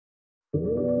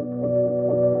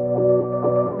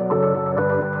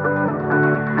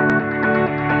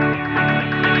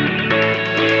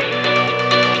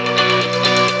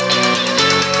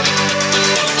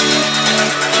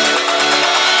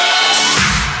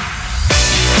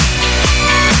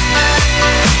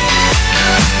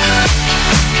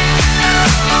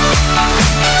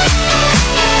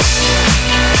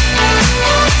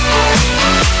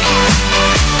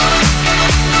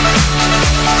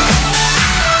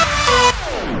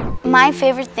My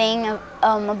favorite thing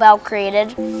about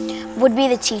Graded would be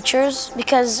the teachers,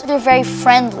 because they're very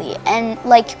friendly and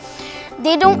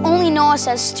they don't only know us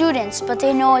as students, but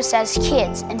they know us as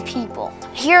kids and people.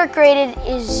 Here at Graded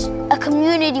is a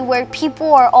community where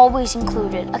people are always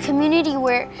included, a community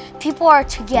where people are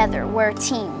together, we're a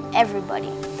team, everybody.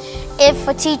 If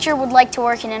a teacher would like to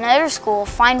work in another school,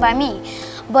 fine by me,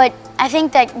 but I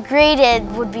think that Graded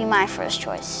would be my first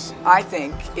choice. I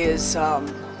think is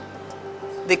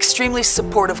the extremely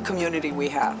supportive community we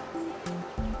have.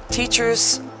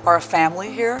 Teachers are a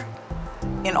family here.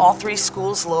 In all three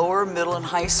schools, lower, middle, and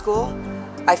high school,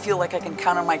 I feel like I can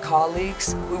count on my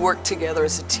colleagues. We work together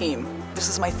as a team. This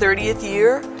is my 30th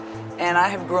year, and I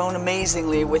have grown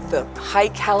amazingly with the high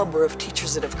caliber of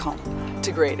teachers that have come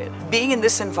to Graded. Being in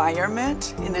this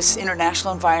environment, in this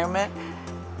international environment,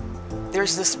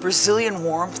 there's this Brazilian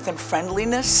warmth and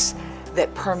friendliness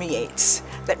that permeates,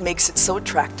 that makes it so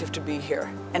attractive to be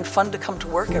here and fun to come to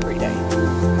work every day.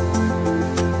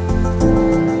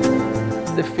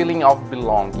 The feeling of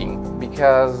belonging,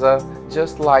 because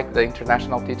just like the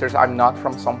international teachers, I'm not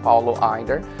from São Paulo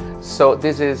either, so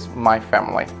this is my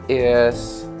family.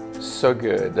 It's so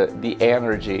good, the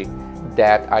energy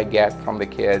that I get from the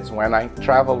kids when I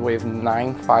travel with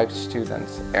 9-5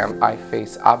 students and I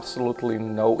face absolutely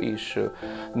no issue,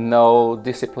 no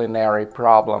disciplinary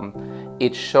problem.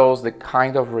 It shows the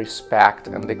kind of respect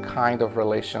and the kind of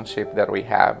relationship that we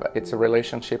have. It's a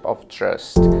relationship of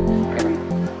trust.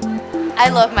 I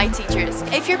love my teachers.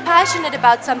 If you're passionate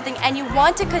about something and you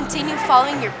want to continue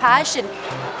following your passion,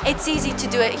 it's easy to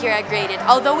do it here at Graded.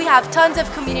 Although we have tons of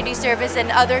community service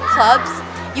and other clubs,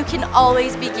 you can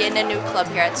always begin a new club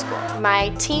here at school. My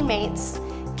teammates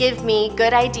give me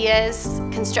good ideas,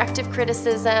 constructive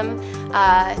criticism,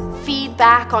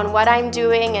 feedback on what I'm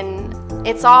doing, and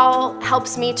it all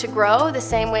helps me to grow the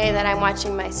same way that I'm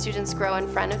watching my students grow in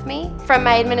front of me. From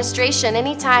my administration,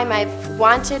 anytime I've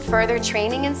wanted further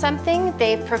training in something,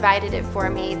 they've provided it for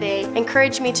me. They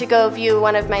encourage me to go view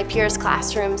one of my peers'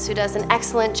 classrooms who does an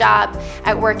excellent job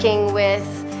at working with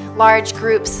large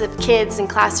groups of kids in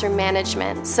classroom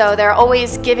management. So they're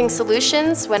always giving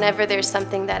solutions whenever there's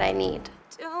something that I need.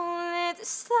 Don't let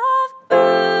this love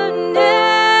burn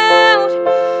out.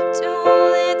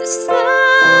 Don't let this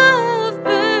love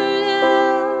burn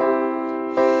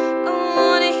out. I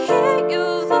wanna hear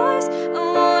your voice. I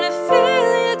wanna feel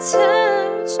your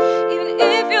touch. Even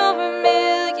if you're a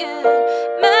million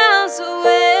miles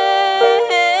away.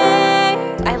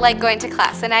 I like going to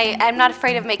class, and I'm not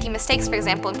afraid of making mistakes. For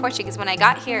example, in Portuguese, when I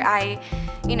got here, I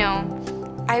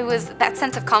was that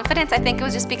sense of confidence. I think it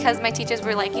was just because my teachers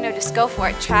were like, just go for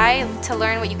it. Try to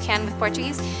learn what you can with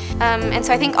Portuguese. And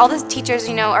so I think all the teachers,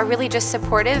 are really just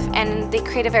supportive, and they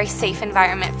create a very safe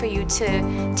environment for you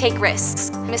to take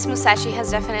risks. Miss Musashi has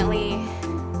definitely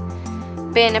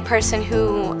been a person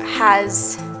who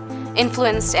has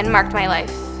influenced and marked my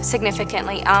life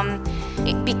significantly.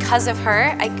 Because of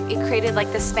her, it created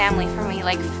this family for me.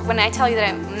 When I tell you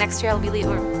that next year I'll be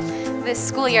leaving, or this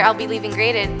school year I'll be leaving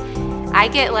Graded, I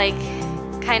get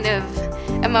kind of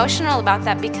emotional about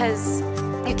that, because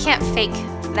you can't fake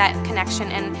that connection.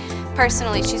 And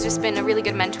personally, she's just been a really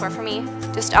good mentor for me,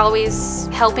 just always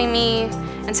helping me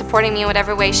and supporting me in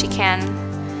whatever way she can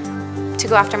to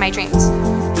go after my dreams.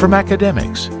 From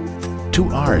academics,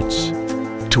 to arts,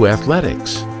 to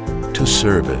athletics, to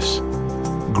service,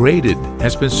 Graded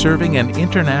has been serving an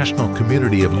international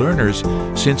community of learners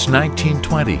since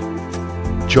 1920.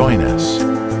 Join us.